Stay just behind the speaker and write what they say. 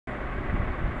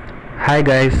Hi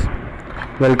guys,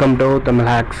 welcome to Tamil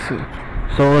Hacks.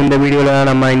 So இந்த வீடியோல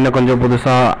நம்ம இன்னும் கொஞ்சம்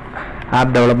புதுசா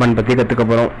ஆப் டெவலப்மென்ட் பத்தி கத்துக்க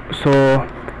போறோம். So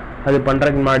அது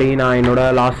பண்றதுக்கு முன்னாடி நான் என்னோட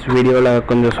லாஸ்ட் வீடியோல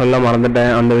கொஞ்சம் சொல்ல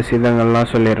மறந்துட்டேன். அந்த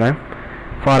விஷயங்கள்லாம் சொல்லிடுறேன்.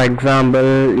 ஃபார் எக்ஸாம்பிள்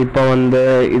இப்போ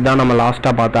இதான் நம்ம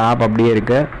லாஸ்ட்டாக பார்த்த ஆப் அப்படியே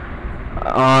இருக்குது.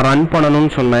 ரன்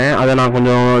பண்ணணும்னு சொன்னேன், அதை நான்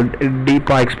கொஞ்சம்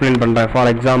டீப்பாக எக்ஸ்பிளைன் பண்ணுறேன்.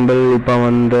 ஃபார் எக்ஸாம்பிள் இப்போ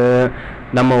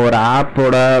நம்ம ஒரு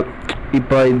ஆப்போட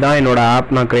இப்போ இதுதான் என்னோடய ஆப்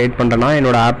நான் க்ரியேட் பண்ணுறேன்னா,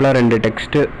 என்னோடய ஆப்பில் 2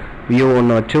 டெக்ஸ்ட்டு வியூ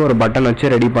ஒன்று வச்சு ஒரு பட்டன்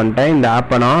வச்சு ரெடி பண்ணிட்டேன். இந்த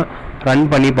ஆப்பை நான் ரன்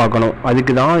பண்ணி பார்க்கணும்.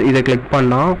 அதுக்கு தான் இதை கிளிக்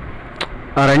பண்ணால்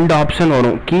 2 ஆப்ஷன்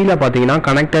வரும். கீழே பார்த்தீங்கன்னா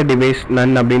கனெக்டட் டிவைஸ்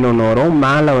நன் அப்படின்னு ஒன்று வரும்,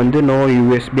 மேலே நோ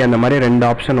யூஎஸ்பி அந்த மாதிரி 2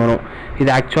 ஆப்ஷன் வரும்.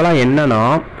 இது ஆக்சுவலாக என்னென்னா,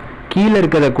 கீழே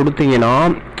இருக்கிறத கொடுத்தீங்கன்னா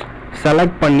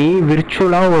செலக்ட் பண்ணி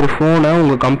விர்ச்சுவலாக ஒரு ஃபோனை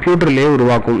உங்கள் கம்ப்யூட்டர்லேயே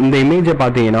உருவாக்கும். இந்த இமேஜை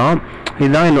பார்த்தீங்கன்னா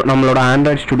இதுதான் நம்மளோட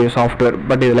ஆண்ட்ராய்ட் ஸ்டுடியோ சாஃப்ட்வேர்.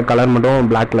 பட் இதில் கலர் மட்டும்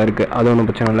பிளாக்ல இருக்குது, அது ஒன்றும்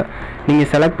பிரச்சனை இல்லை. நீங்கள்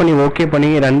செலக்ட் பண்ணி ஓகே பண்ணி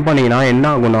ரன் பண்ணிங்கன்னா என்ன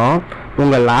ஆகுனா,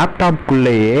 உங்கள்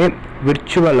லேப்டாப்குள்ளேயே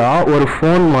விர்ச்சுவலாக ஒரு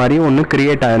ஃபோன் மாதிரி ஒன்று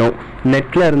க்ரியேட் ஆகிடும்.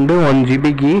 நெட்டில் இருந்து 1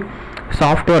 GB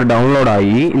சாஃப்ட்வேர் டவுன்லோட்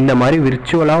ஆகி இந்த மாதிரி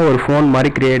விர்ச்சுவலாக ஒரு ஃபோன்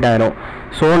மாதிரி க்ரியேட் ஆகிடும்.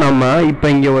 ஸோ நம்ம இப்போ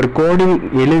இங்கே ஒரு கோடிங்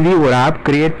எழுதி ஒரு ஆப்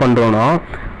க்ரியேட் பண்ணுறோன்னா,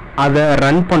 அதை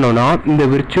ரன் பண்ணோன்னா இந்த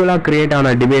விர்ச்சுவலாக க்ரியேட்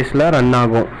ஆன டிவைஸில் ரன்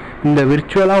ஆகும். இந்த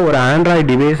விர்ச்சுவலாக ஒரு ஆண்ட்ராய்டு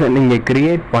டிவைஸை நீங்கள்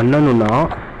க்ரியேட் பண்ணணுன்னா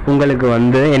உங்களுக்கு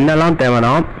என்னெல்லாம்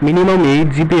தேவைன்னா, மினிமம் 8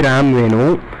 GB ரேம்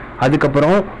வேணும்.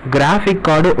 அதுக்கப்புறம் கிராஃபிக்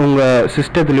கார்டு உங்கள்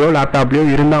சிஸ்டத்துலேயோ லேப்டாப்லேயோ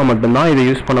இருந்தால் மட்டும்தான் இதை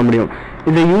யூஸ் பண்ண முடியும்.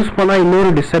 இதை யூஸ் பண்ணால்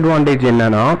இன்னொரு டிஸ்அட்வான்டேஜ்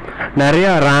என்னென்னா,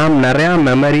 நிறையா ரேம் நிறையா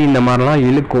மெமரி இந்த மாதிரிலாம்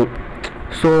இழுக்கும்.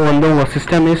 ஸோ உங்கள்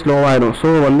சிஸ்டமே ஸ்லோவாகிடும்.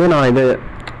 ஸோ நான் இதை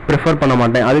ப்ரிஃபர் பண்ண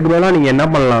மாட்டேன். அதுக்கு பதிலாக நீங்கள் என்ன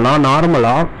பண்ணலான்னா,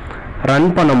 நார்மலாக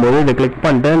ரன் பண்ணும்போது இதை கிளிக்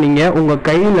பண்ணிட்டு நீங்கள் உங்கள்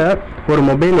கையில் ஒரு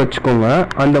மொபைல் வச்சுக்கோங்க.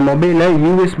 அந்த மொபைலை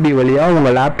யூஎஸ்பி வழியாக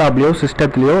உங்கள் லேப்டாப்லேயோ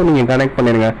சிஸ்டத்துலேயோ நீங்கள் கனெக்ட்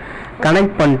பண்ணிடுங்க.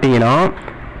 கனெக்ட் பண்ணிட்டீங்கன்னா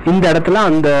இந்த இடத்துல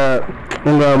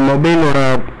உங்கள் மொபைலோட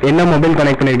என்ன மொபைல்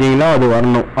கனெக்ட் பண்ணியிருக்கீங்களோ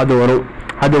அது வரும்.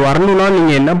 அது வரணும்னா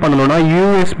நீங்கள் என்ன பண்ணணும்னா,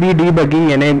 யூஎஸ்பி டீபக்கிங்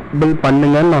எனேபிள்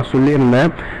பண்ணுங்கன்னு நான் சொல்லியிருந்தேன்.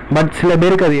 பட் சில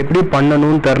பேருக்கு அது எப்படி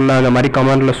பண்ணணும்னு தெரில, அந்த மாதிரி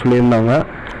கமெண்டில் சொல்லியிருந்தாங்க.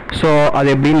 ஸோ அது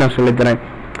எப்படின்னு நான் சொல்லித்தரேன்.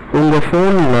 உங்கள்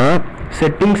ஃபோனில்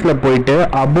செட்டிங்ஸில் போயிட்டு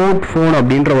அபவுட் ஃபோன்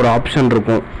அப்படின்ற ஒரு ஆப்ஷன்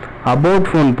இருக்கும். அபவுட்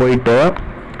ஃபோன் போயிட்டு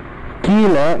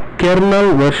கீழே கெர்னல்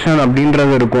வெர்ஷன்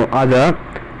அப்படின்றது இருக்கும். அதை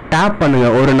டேப்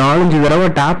பண்ணுங்கள். ஒரு 4-5 தடவை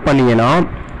டேப் பண்ணிங்கன்னா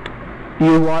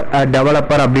யூ ஆர் அ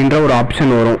டெவலப்பர் அப்படின்ற ஒரு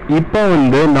ஆப்ஷன் வரும். இப்போ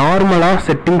நார்மலாக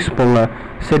செட்டிங்ஸ் போங்க.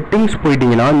 செட்டிங்ஸ்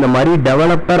போயிட்டீங்கன்னா இந்த மாதிரி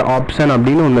டெவலப்பர் ஆப்ஷன்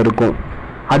அப்படின்னு ஒன்று இருக்கும்.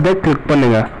 அதை கிளிக்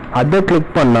பண்ணுங்கள். அதை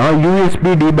கிளிக் பண்ணால்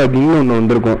யூஎஸ்பி டீபக்கிங்னு ஒன்று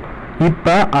வந்திருக்கும்.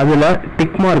 இப்போ அதில்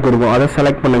டிக் மார்க் இருக்கும், அதை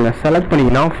செலக்ட் பண்ணுங்கள். செலக்ட்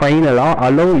பண்ணிங்கன்னா ஃபைனலாக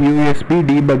அலோவ் யூஎஸ்பி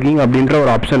டீபக்கிங் அப்படின்ற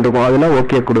ஒரு ஆப்ஷன் இருக்கும். அதில்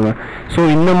ஓகே கொடுங்க. ஸோ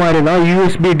இந்த மாதிரி தான்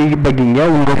யூஎஸ்பி டீபக்கிங்கை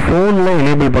உங்கள் ஃபோனில்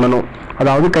எனேபிள் பண்ணணும்.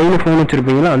 அதாவது கையில் ஃபோன்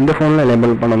வச்சுருப்பீங்களா, அந்த ஃபோனில்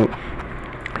எனேபிள் பண்ணணும்.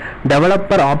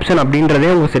 டெவலப்பர் ஆப்ஷன் அப்படின்றதே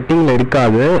உங்கள் செட்டிங்கில்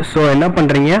இருக்காது. ஸோ என்ன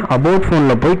பண்ணுறீங்க, அபவுட்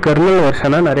ஃபோனில் போய் கெர்னல்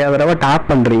வெர்ஷனை நிறையா தடவை டேப்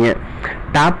பண்ணுறீங்க.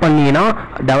 டேப் பண்ணிங்கன்னா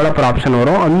டெவலப்பர் ஆப்ஷன்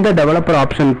வரும். அந்த டெவலப்பர்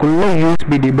ஆப்ஷனுக்குள்ளே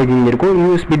யூஎஸ்பி டீபக்கிங் இருக்கும்.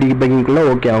 யூஎஸ்பி டீபக்கிங்குள்ளே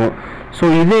ஓகே ஆகும். ஸோ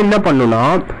இது என்ன பண்ணுன்னா,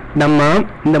 நம்ம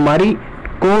இந்த மாதிரி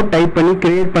கோட் டைப் பண்ணி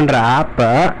க்ரியேட் பண்ணுற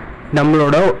ஆப்பை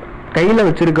நம்மளோட கையில்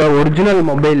வச்சுருக்க ஒரிஜினல்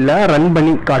மொபைலில் ரன்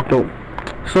பண்ணி காட்டும்.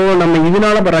 ஸோ நம்ம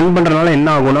இதனால் இப்போ ரன் பண்ணுறதுனால என்ன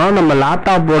ஆகும்னா, நம்ம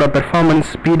லேப்டாப்போட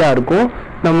பெர்ஃபார்மன்ஸ் ஸ்பீடாக இருக்கும்.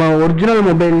 நம்ம ஒரிஜினல்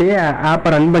மொபைல்லையே ஆப்பை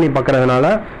ரன் பண்ணி பார்க்குறதுனால,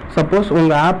 சப்போஸ்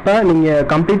உங்கள் ஆப்பை நீங்கள்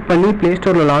கம்ப்ளீட் பண்ணி ப்ளே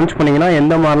ஸ்டோரில் லான்ச் பண்ணிங்கன்னா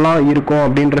எந்த மாதிரிலாம் இருக்கும்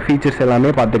அப்படின்ற ஃபீச்சர்ஸ்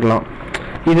எல்லாமே பார்த்துக்கலாம்.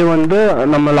 இது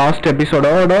நம்ம லாஸ்ட்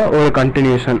எபிசோடோட ஒரு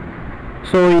கண்டினியூஷன்.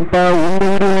 ஸோ இப்போ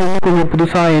கொஞ்சம்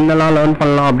புதுசாக என்னெல்லாம் லேர்ன்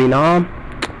பண்ணலாம் அப்படின்னா,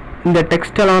 இந்த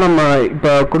டெக்ஸ்டெல்லாம் நம்ம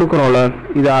இப்போ கொடுக்குறோம்ல,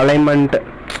 இது அலைன்மெண்ட்,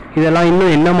 இதெல்லாம்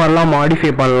இன்னும் என்ன மாதிரிலாம்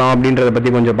மாடிஃபை பண்ணலாம் அப்படின்றத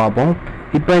பற்றி கொஞ்சம் பார்ப்போம்.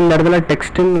 இப்போ இந்த இடத்துல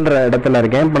டெக்ஸ்ட்டுன்ற இடத்துல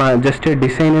இருக்கேன். இப்போ நான் ஜஸ்ட்டு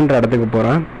டிசைனுன்ற இடத்துக்கு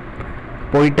போகிறேன்.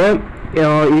 போயிட்டு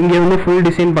இங்கே ஃபுல்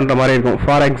டிசைன் பண்ணுற மாதிரி இருக்கும்.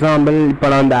 ஃபார் எக்ஸாம்பிள் இப்போ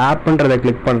நான் இந்த ஆப்புன்றதை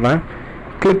கிளிக் பண்ணுறேன்.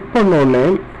 கிளிக் பண்ணோடனே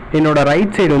என்னோடய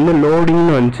ரைட் சைடு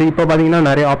லோடிங்னு வந்துச்சு. இப்போ பார்த்தீங்கன்னா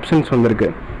நிறைய ஆப்ஷன்ஸ் வந்திருக்கு.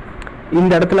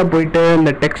 இந்த இடத்துல போயிட்டு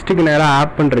இந்த டெக்ஸ்ட்டுக்கு நேராக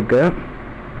ஆப்புன்னு இருக்குது.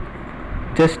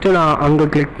 ஜஸ்ட்டு நான் அங்கே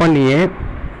கிளிக் பண்ணியே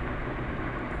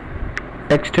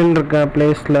டெக்ஸ்ட்டுன்னு இருக்க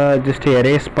பிளேஸில் ஜஸ்ட்டு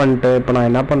எரேஸ் பண்ணிட்டு இப்போ நான்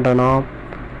என்ன பண்ணுறேன்னா,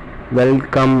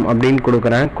 வெல்கம் அப்படின்னு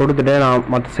கொடுக்குறேன். கொடுத்துட்டு நான்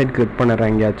மற்ற சைட் கிளிக்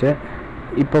பண்ணிடுறேன் எங்கேயாச்சும்.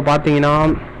 இப்போ பார்த்தீங்கன்னா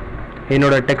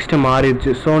என்னோடய டெக்ஸ்ட்டு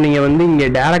மாறிடுச்சு. ஸோ நீங்கள் இங்கே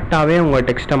டேரெக்டாகவே உங்கள்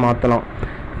டெக்ஸ்ட்டை மாற்றலாம்.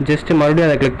 ஜஸ்ட்டு மறுபடியும்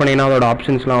அதை கிளிக் பண்ணிங்கன்னா அதோட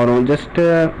ஆப்ஷன்ஸ்லாம் வரும். ஜஸ்ட்டு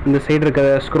இந்த சைடு இருக்க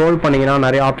ஸ்க்ரோல் பண்ணிங்கன்னா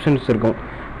நிறைய ஆப்ஷன்ஸ் இருக்கும்.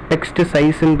 டெக்ஸ்ட்டு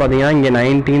சைஸுன்னு பார்த்தீங்கன்னா இங்கே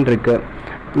 19 இருக்குது.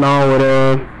 நான் ஒரு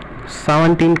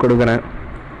 17 கொடுக்குறேன்.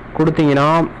 கொடுத்தீங்கன்னா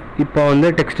இப்போ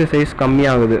டெக்ஸ்ட்டு சைஸ்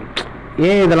கம்மியாகுது.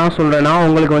 ஏன் இதெல்லாம் சொல்கிறேன்னா,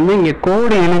 உங்களுக்கு இங்கே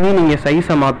கோடு எழுதி நீங்கள்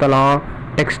சைஸை மாற்றலாம்,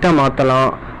 டெக்ஸ்ட்டை மாற்றலாம்.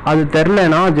 அது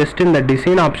தெரிலனா ஜஸ்ட் இந்த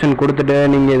டிசைன் ஆப்ஷன் கொடுத்துட்டு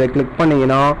நீங்கள் இதை கிளிக்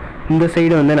பண்ணிங்கன்னா இந்த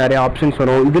சைடு வந்து நிறைய ஆப்ஷன்ஸ்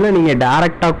வரும். இதில் நீங்கள்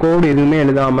டேரெக்டாக கோடு எதுவுமே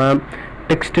எழுதாமல்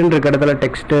டெக்ஸ்ட்டுன்னு இருக்க இடத்துல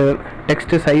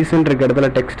டெக்ஸ்ட்டு சைஸுன்னு இருக்க இடத்துல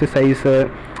டெக்ஸ்ட்டு சைஸு,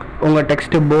 உங்கள்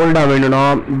டெக்ஸ்ட்டு போல்டாக வேணும்னா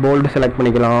போல்டு செலக்ட்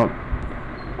பண்ணிக்கலாம்.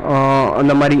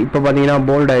 அந்த மாதிரி இப்போ பார்த்தீங்கன்னா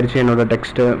போல்ட் ஆயிடுச்சு என்னோடய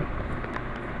டெக்ஸ்ட்டு.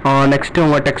 நெக்ஸ்ட்டு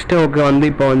உங்கள் டெக்ஸ்ட்டுக்கு வந்து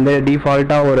இப்போ வந்து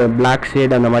டிஃபால்ட்டாக ஒரு பிளாக்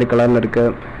ஷேட் அந்த மாதிரி கலரில்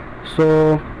இருக்குது. ஸோ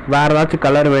வேறு ஏதாச்சும்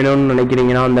கலர் வேணும்னு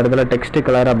நினைக்கிறீங்கன்னா அந்த இடத்துல டெக்ஸ்ட்டு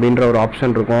கலர் அப்படின்ற ஒரு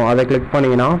ஆப்ஷன் இருக்கும். அதை கிளிக்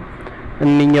பண்ணிங்கன்னா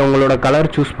நீங்கள் உங்களோட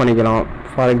கலர் சூஸ் பண்ணிக்கலாம்.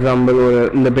 ஃபார் எக்ஸாம்பிள் ஒரு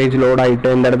இந்த பேஜ் லோட் ஆகிட்டு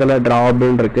இந்த இடத்துல ட்ரா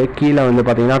அப்படின்னு இருக்குது, கீழே வந்து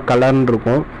பார்த்தீங்கன்னா கலர்னு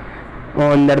இருக்கும்.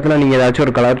 இந்த இடத்துல நீங்கள் ஏதாச்சும்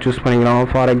ஒரு கலர் சூஸ் பண்ணிக்கலாம்.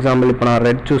 ஃபார் எக்ஸாம்பிள் இப்போ நான்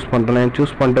ரெட் சூஸ் பண்ணுறேன்,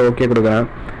 சூஸ் பண்ணிட்டு ஓகே கொடுக்குறேன்.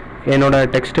 என்னோடய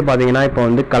டெக்ஸ்ட்டு பார்த்தீங்கன்னா இப்போ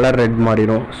வந்து கலர் ரெட்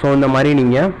மாறிடும். ஸோ இந்த மாதிரி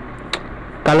நீங்கள்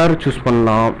கலர் சூஸ்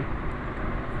பண்ணலாம்,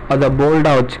 அதை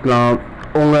போல்டாக வச்சுக்கலாம்.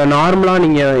 உங்கள் நார்மலாக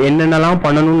நீங்கள் என்னென்னலாம்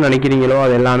பண்ணணும்னு நினைக்கிறீங்களோ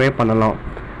அது எல்லாமே பண்ணலாம்.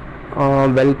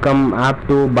 வெல்கம், ஆப்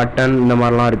டு, பட்டன் இந்த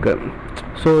மாதிரிலாம் இருக்குது.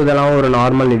 ஸோ இதெல்லாம் ஒரு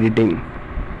நார்மல் எடிட்டிங்.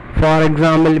 ஃபார்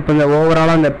எக்ஸாம்பிள் இப்போ இந்த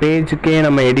ஓவராலாக அந்த பேஜுக்கே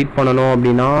நம்ம எடிட் பண்ணணும்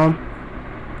அப்படின்னா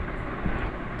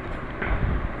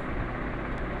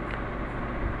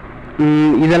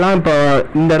இதெல்லாம் இப்போ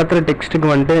இந்த இடத்துல டெக்ஸ்ட்டுக்கு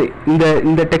வந்துட்டு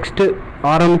இந்த டெக்ஸ்ட்டு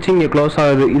ஆரம்பித்து இங்கே க்ளோஸ்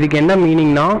ஆகுது. இதுக்கு என்ன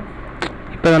மீனிங்னா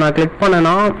இப்போ நான் கிளிக்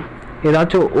பண்ணேன்னா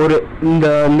ஏதாச்சும் ஒரு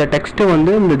இந்த டெக்ஸ்ட்டு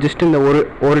வந்து இந்த ஜஸ்ட் இந்த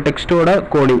ஒரு டெக்ஸ்ட்டோட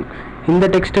கோடிங், இந்த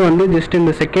டெக்ஸ்ட்டு வந்து ஜஸ்ட்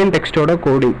இந்த செகண்ட் டெக்ஸ்ட்டோட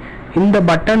கோடிங், இந்த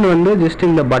பட்டன் வந்து ஜஸ்ட்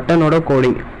இந்த பட்டனோட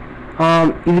கோடிங்.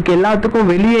 இதுக்கு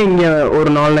எல்லாத்துக்கும் வெளியே இங்கே ஒரு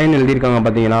 4 லைன் எழுதியிருக்காங்க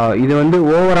பார்த்தீங்களா, இது வந்து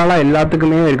ஓவராலாக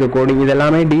எல்லாத்துக்குமே இருக்க கோடிங். இது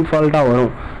எல்லாமே டிஃபால்ட்டாக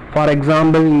வரும். ஃபார்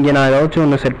எக்ஸாம்பிள் இங்கே நான் ஏதாச்சும்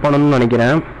ஒன்று செட் பண்ணணும்னு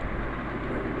நினைக்கிறேன்.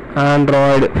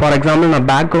 ஆண்ட்ராய்டு ஃபார் எக்ஸாம்பிள் நான்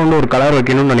பேக்ரவுண்டு ஒரு கலர்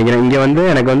வைக்கணும்னு நினைக்கிறேன். இங்கே வந்து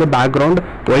எனக்கு வந்து பேக்ரவுண்ட்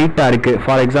ஒயிட்டாக இருக்குது.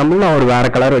 ஃபார் எக்ஸாம்பிள் நான் ஒரு வேறு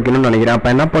கலர் வைக்கணும்னு நினைக்கிறேன். அப்போ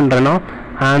என்ன பண்ணுறேன்னா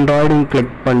ஆண்ட்ராய்டுன்னு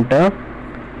கிளிக் பண்ணிட்டு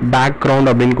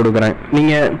பேக்ரவுண்ட் அப்படின்னு கொடுக்குறேன்.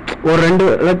 நீங்கள் ஒரு 2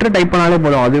 லெட்டர் டைப் பண்ணாலே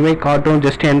போதும், அதுவே காட்டும்.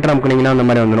 ஜஸ்ட் என்டர் அமுக்குனீங்கன்னா அந்த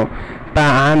மாதிரி வந்துடும். இப்போ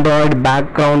ஆண்ட்ராய்டு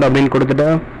பேக்ரவுண்ட் அப்படின்னு கொடுத்துட்டு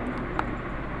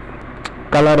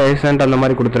கலர் ஏசன்ட் அந்த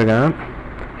மாதிரி கொடுத்துருக்கேன்.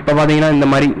 இப்போ பார்த்தீங்கன்னா இந்த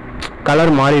மாதிரி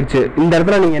கலர் மாறிடுச்சு. இந்த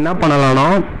இடத்துல நீங்கள் என்ன பண்ணலாம்னா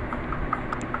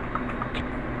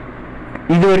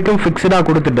இது வரைக்கும் ஃபிக்ஸ்டாக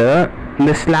கொடுத்துட்டு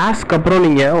இந்த ஸ்லாஷ்க்கு அப்புறம்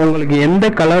நீங்கள் உங்களுக்கு எந்த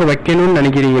கலர் வைக்கணும்னு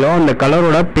நினைக்கிறீங்களோ அந்த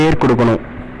கலரோட பேர் கொடுக்கணும்.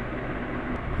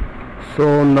 ஸோ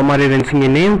இந்த மாதிரி இருந்துச்சு. இங்கே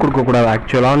நேம் கொடுக்கக்கூடாது.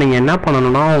 ஆக்சுவலாக நீங்கள் என்ன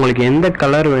பண்ணணும்னா உங்களுக்கு எந்த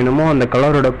கலர் வேணுமோ அந்த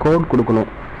கலரோட கோட் கொடுக்கணும்.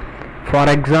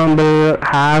 ஃபார் எக்ஸாம்பிள்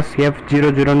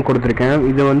 #F00ன்னு கொடுத்துருக்கேன்.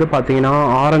 இது வந்து பார்த்தீங்கன்னா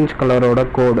ஆரஞ்சு கலரோட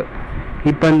கோடு.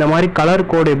 இப்போ இந்த மாதிரி கலர்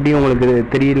கோடு எப்படி உங்களுக்கு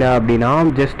தெரியல அப்படின்னா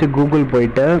ஜஸ்ட் கூகுள்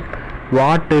போயிட்டு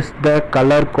what is the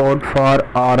colour code for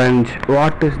orange,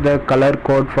 what is the colour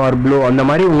code for blue, அந்த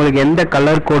மாதிரி உங்களுக்கு எந்த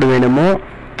கலர் கோடு வேணுமோ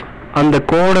அந்த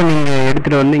கோடை நீங்கள்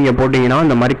எடுத்துகிட்டு வந்து இங்கே போட்டிங்கன்னா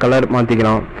இந்த மாதிரி கலர்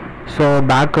மாற்றிக்கலாம். ஸோ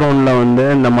பேக்ரவுண்டில் வந்து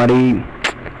இந்த மாதிரி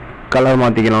கலர்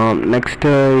மாற்றிக்கலாம்.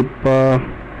 நெக்ஸ்ட்டு இப்போ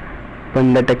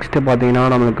இந்த டெக்ஸ்ட்டு பார்த்தீங்கன்னா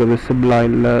நம்மளுக்கு விசிபிளாக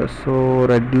இல்லை. ஸோ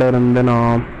ரெட்டில் இருந்து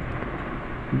நான்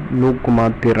ப்ளூக்கு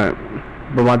மாற்றிடுறேன்.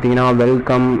 இப்போ பார்த்தீங்கன்னா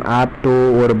வெல்கம், ஆப் டு,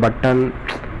 ஒரு பட்டன்.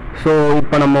 ஸோ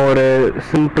இப்போ நம்ம ஒரு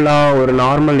சிம்பிளாக ஒரு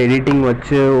நார்மல் எடிட்டிங்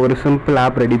வச்சு ஒரு சிம்பிள்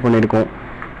ஆப் ரெடி பண்ணியிருக்கோம்.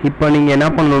 இப்போ நீங்கள் என்ன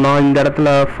பண்ணணுன்னா இந்த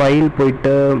இடத்துல ஃபைல்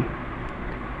போயிட்டு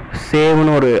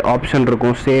சேவ்னு ஒரு ஆப்ஷன்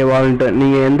இருக்கும். சேவ் ஆல்ன்ட்டு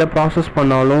நீங்கள் எந்த ப்ராசஸ்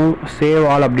பண்ணாலும் சேவ்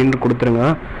ஆல் அப்படின்ட்டு கொடுத்துருங்க.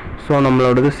 ஸோ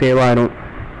நம்மளோடது சேவ் ஆயிரும்.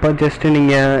 இப்போ ஜஸ்ட்டு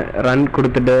நீங்கள் ரன்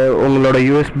கொடுத்துட்டு உங்களோட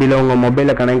யூஎஸ்பியில் உங்கள்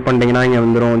மொபைலில் கனெக்ட் பண்ணிட்டீங்கன்னா இங்கே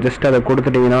வந்துடும். ஜஸ்ட் அதை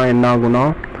கொடுத்துட்டிங்கன்னா என்ன ஆகும்னா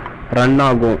ரன்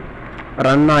ஆகும்.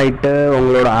 ரன் ஆகிட்டு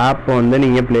உங்களோட ஆப்பை வந்து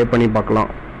நீங்கள் ப்ளே பண்ணி பார்க்கலாம்.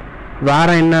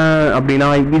 வேறு என்ன அப்படின்னா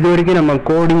இது வரைக்கும் நம்ம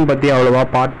கோடிங் பற்றி அவ்வளோவா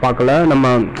பார்க்கல. நம்ம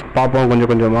பார்ப்போம்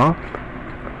கொஞ்சம் கொஞ்சமாக.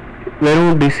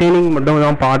 வெறும்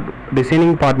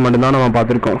டிசைனிங் பார்ட் மட்டும்தான் நம்ம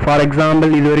பார்த்துருக்கோம். ஃபார்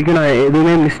எக்ஸாம்பிள் இது வரைக்கும் நான்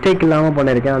எதுவுமே மிஸ்டேக் இல்லாமல்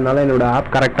பண்ணியிருக்கேன். அதனால் என்னோடய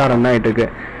ஆப் கரெக்டாக ரன் ஆகிட்டுருக்கு.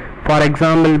 ஃபார்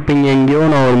எக்ஸாம்பிள் இப்போ இங்கே எங்கேயோ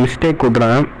நான் ஒரு மிஸ்டேக்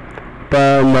கொடுக்குறேன். இப்போ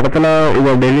இந்த இடத்துல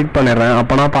இதை டெலீட் பண்ணிடுறேன்.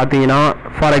 அப்போனா பார்த்தீங்கன்னா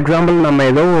ஃபார் எக்ஸாம்பிள் நம்ம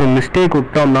ஏதோ ஒரு மிஸ்டேக்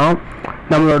விட்டோம்னா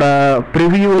நம்மளோட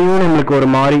ப்ரிவியூலையும் நம்மளுக்கு ஒரு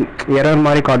மாதிரி எரர்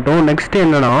மாதிரி காட்டும். நெக்ஸ்ட்டு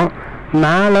என்னென்னா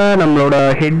மேலே நம்மளோட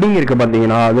ஹெட்டிங் இருக்குது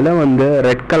பார்த்தீங்கன்னா அதில் வந்து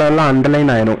ரெட் கலரில்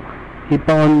அண்டர்லைன் ஆயிடும்.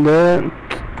 இப்போ வந்து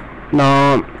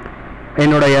நான்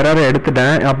என்னோடய எரரை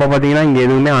எடுத்துட்டேன். அப்போ பார்த்தீங்கன்னா இங்கே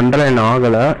எதுவுமே அண்டர்லைன்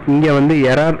ஆகலை. இங்கே வந்து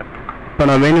எரர் இப்போ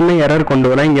நான் வேணுமே எரர் கொண்டு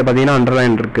வரேன். இங்கே பார்த்தீங்கன்னா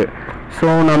அண்டர்லைன் இருக்குது. ஸோ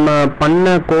நம்ம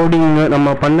பண்ண கோடிங்கு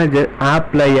நம்ம பண்ண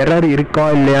ஆப்பில் எரர் இருக்கா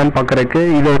இல்லையான்னு பார்க்குறதுக்கு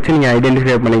இதை வச்சு நீங்கள்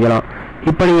ஐடென்டிஃபை பண்ணிக்கலாம்.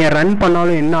 இப்போ நீங்கள் ரன்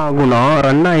பண்ணாலும் என்ன ஆகும்னா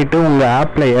ரன் ஆகிட்டு உங்கள்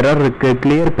ஆப்பில் எரர் இருக்குது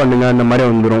கிளியர் பண்ணுங்கள் அந்த மாதிரி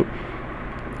வந்துடும்.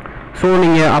 ஸோ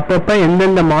நீங்கள் அப்பப்போ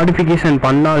எந்தெந்த மாடிஃபிகேஷன்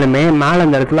பண்ணாலுமே மேலே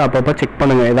அந்த இடத்துல அப்பப்போ செக்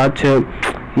பண்ணுங்கள் ஏதாச்சும்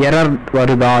எரர்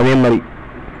வருதா. அதே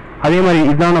மாதிரி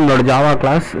இதுதான் நம்மளோட ஜாவா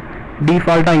கிளாஸ்.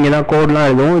 டிஃபால்ட்டாக இங்கே தான் கோட்லாம்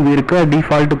எழுதும். இது இருக்க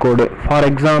டிஃபால்ட்டு கோடு. ஃபார்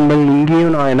எக்ஸாம்பிள்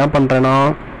இங்கேயும் நான் என்ன பண்ணுறேன்னா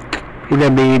இதை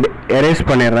இப்படி எரேஸ்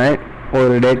பண்ணிடுறேன்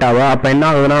ஒரு டேட்டாவை. அப்போ என்ன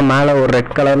ஆகுதுன்னா மேலே ஒரு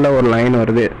ரெட் கலரில் ஒரு லைன்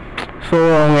வருது. ஸோ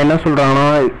அவங்க என்ன சொல்கிறாங்கன்னா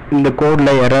இந்த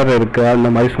கோடில் எரர் இருக்குது அந்த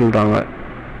மாதிரி சொல்கிறாங்க.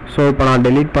 ஸோ இப்போ நான்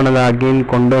டெலீட் பண்ணதை அகெயின்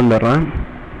கொண்டு வந்துடுறேன்.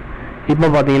 இப்போ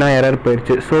பார்த்தீங்கன்னா எரர்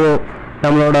போயிடுச்சு. ஸோ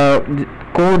நம்மளோட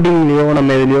கோடிங்லேயோ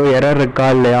நம்ம இதுலேயோ எரர் இருக்கா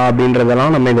இல்லையா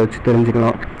அப்படின்றதெல்லாம் நம்ம இதை வச்சு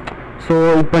தெரிஞ்சுக்கலாம். ஸோ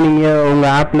இப்போ நீங்கள்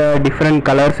உங்கள் ஆப்பில் டிஃப்ரெண்ட்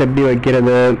கலர்ஸ் எப்படி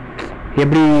வைக்கிறது,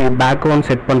 எப்படி பேக்ரவுண்ட்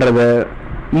செட் பண்ணுறது,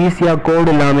 ஈஸியாக கோடு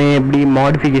இல்லாமல் எப்படி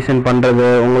மாடிஃபிகேஷன் பண்ணுறது,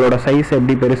 உங்களோட சைஸ்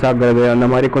எப்படி பெருசாக்குறது, அந்த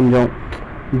மாதிரி கொஞ்சம்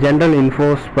ஜென்ரல்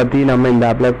இன்ஃபோஸ் பற்றி நம்ம இந்த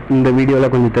ஆப்பில் இந்த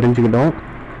வீடியோவில் கொஞ்சம் தெரிஞ்சுக்கிட்டோம்.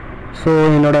 ஸோ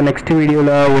என்னோடய நெக்ஸ்ட்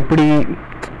வீடியோவில் எப்படி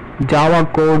ஜாவா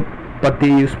கோட் பற்றி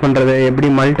யூஸ் பண்ணுறது, எப்படி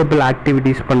மல்டிபிள்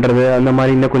ஆக்டிவிட்டீஸ் பண்ணுறது, அந்த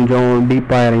மாதிரி இன்னும் கொஞ்சம்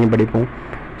டீப்பாக இறங்கி படிப்போம்.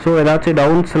 ஸோ ஏதாச்சும்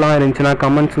டவுட்ஸ்லாம் இருந்துச்சுன்னா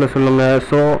கமெண்ட்ஸில் சொல்லுங்கள்.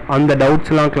 ஸோ அந்த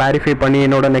டவுட்ஸ்லாம் கிளாரிஃபை பண்ணி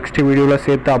என்னோடய நெக்ஸ்ட் வீடியோவில்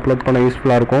சேர்த்து அப்லோட் பண்ண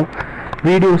யூஸ்ஃபுல்லாக இருக்கும்.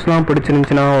 வீடியோஸ்லாம்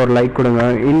பிடிச்சிருந்துச்சின்னா ஒரு லைக் கொடுங்க.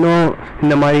 இன்னும்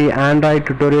இந்த மாதிரி ஆண்ட்ராய்ட்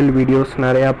டுட்டோரியல் வீடியோஸ்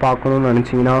நிறையா பார்க்கணுன்னு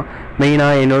நினச்சிங்கன்னா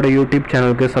மெயினாக என்னோடய யூடியூப்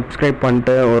சேனலுக்கு சப்ஸ்கிரைப்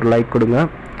பண்ணிட்டு ஒரு லைக் கொடுங்க.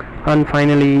 And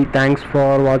finally, thanks for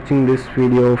watching this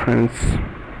video, friends.